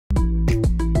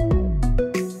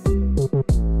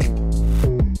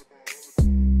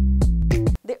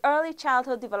Early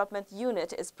Childhood Development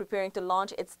Unit is preparing to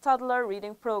launch its Toddler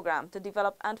reading program to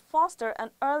develop and foster an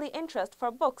early interest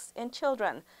for books in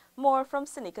children. More from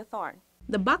Seneca Thorne.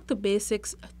 The Back to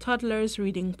Basics Toddlers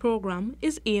Reading Program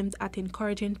is aimed at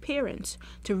encouraging parents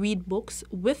to read books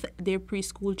with their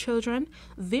preschool children,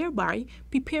 thereby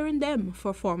preparing them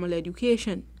for formal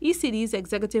education. ECD's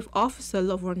Executive Officer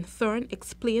Laverne Thorne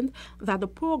explained that the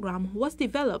program was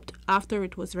developed after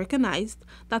it was recognized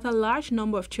that a large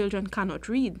number of children cannot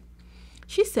read.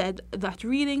 She said that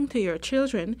reading to your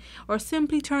children or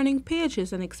simply turning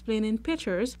pages and explaining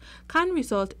pictures can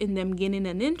result in them gaining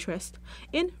an interest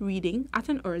in reading at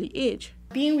an early age.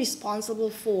 Being responsible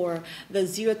for the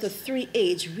 0 to 3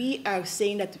 age, we are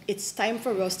saying that it's time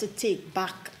for us to take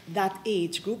back that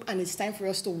age group, and it's time for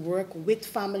us to work with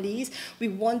families. We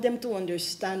want them to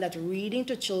understand that reading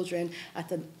to children at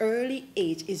an early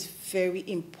age is very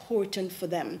important for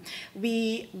them.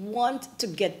 We want to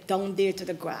get down there to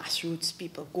the grassroots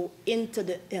people, go into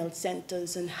the health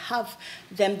centers and have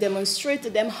them demonstrate to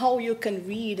them how you can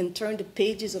read and turn the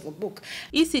pages of a book.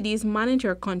 ECD's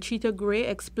manager Conchita Gray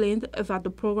explained that the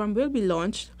program will be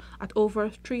launched at over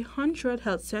 300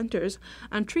 health centers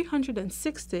and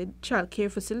 360 child care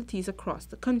facilities across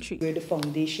the country. Where the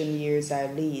foundation years are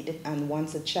laid, and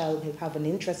once a child will have an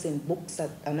interest in books at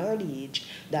an early age,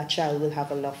 that child will have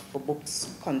a love for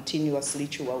books continuously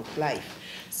throughout life.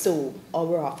 So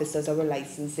our officers, our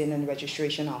licensing and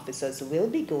registration officers will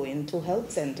be going to health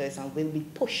centers and will be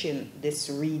pushing this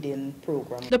reading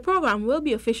program. The program will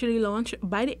be officially launched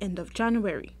by the end of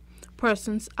January.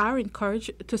 Persons are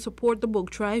encouraged to support the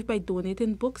book drive by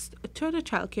donating books to the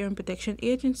Child Care and Protection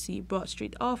Agency Broad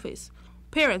Street office.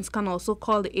 Parents can also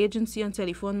call the agency on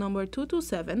telephone number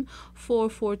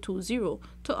 227-4420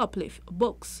 to uplift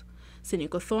books.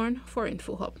 Seneca Thorne for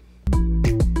InfoHub.